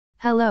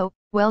Hello,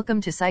 welcome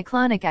to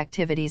Cyclonic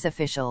Activities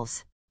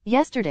Officials.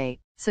 Yesterday,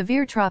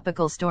 severe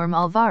tropical storm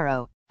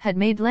Alvaro had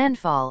made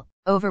landfall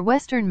over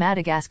western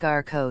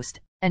Madagascar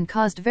coast and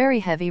caused very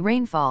heavy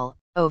rainfall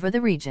over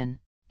the region,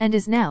 and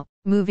is now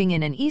moving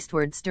in an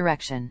eastwards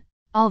direction.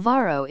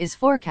 Alvaro is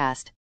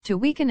forecast to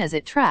weaken as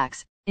it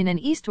tracks in an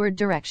eastward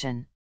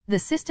direction. The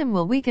system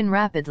will weaken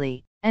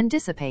rapidly and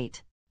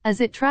dissipate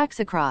as it tracks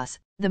across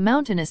the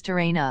mountainous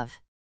terrain of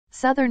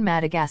southern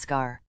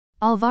Madagascar.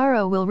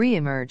 Alvaro will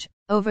re-emerge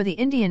over the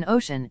Indian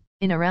Ocean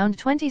in around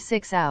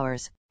 26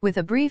 hours, with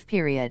a brief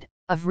period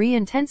of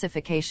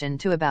re-intensification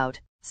to about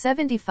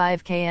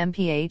 75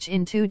 kmph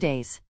in 2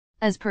 days.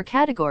 As per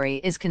category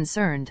is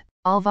concerned,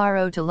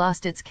 Alvaro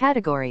lost its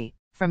category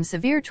from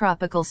severe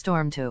tropical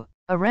storm to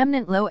a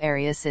remnant low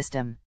area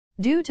system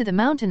due to the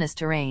mountainous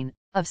terrain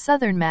of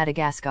southern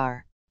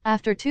Madagascar.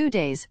 After 2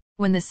 days,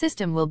 when the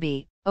system will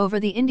be over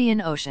the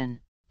Indian Ocean,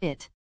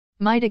 it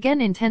might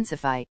again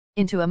intensify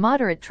into a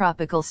moderate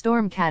tropical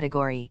storm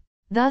category.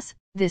 Thus,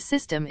 this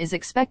system is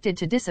expected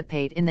to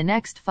dissipate in the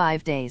next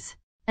 5 days,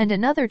 and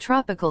another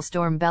tropical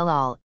storm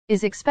Belal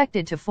is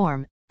expected to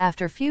form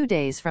after few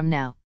days from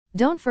now.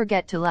 Don't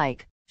forget to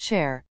like,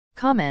 share,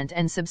 comment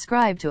and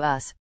subscribe to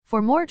us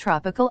for more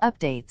tropical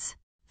updates.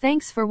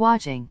 Thanks for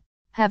watching.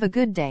 Have a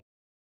good day.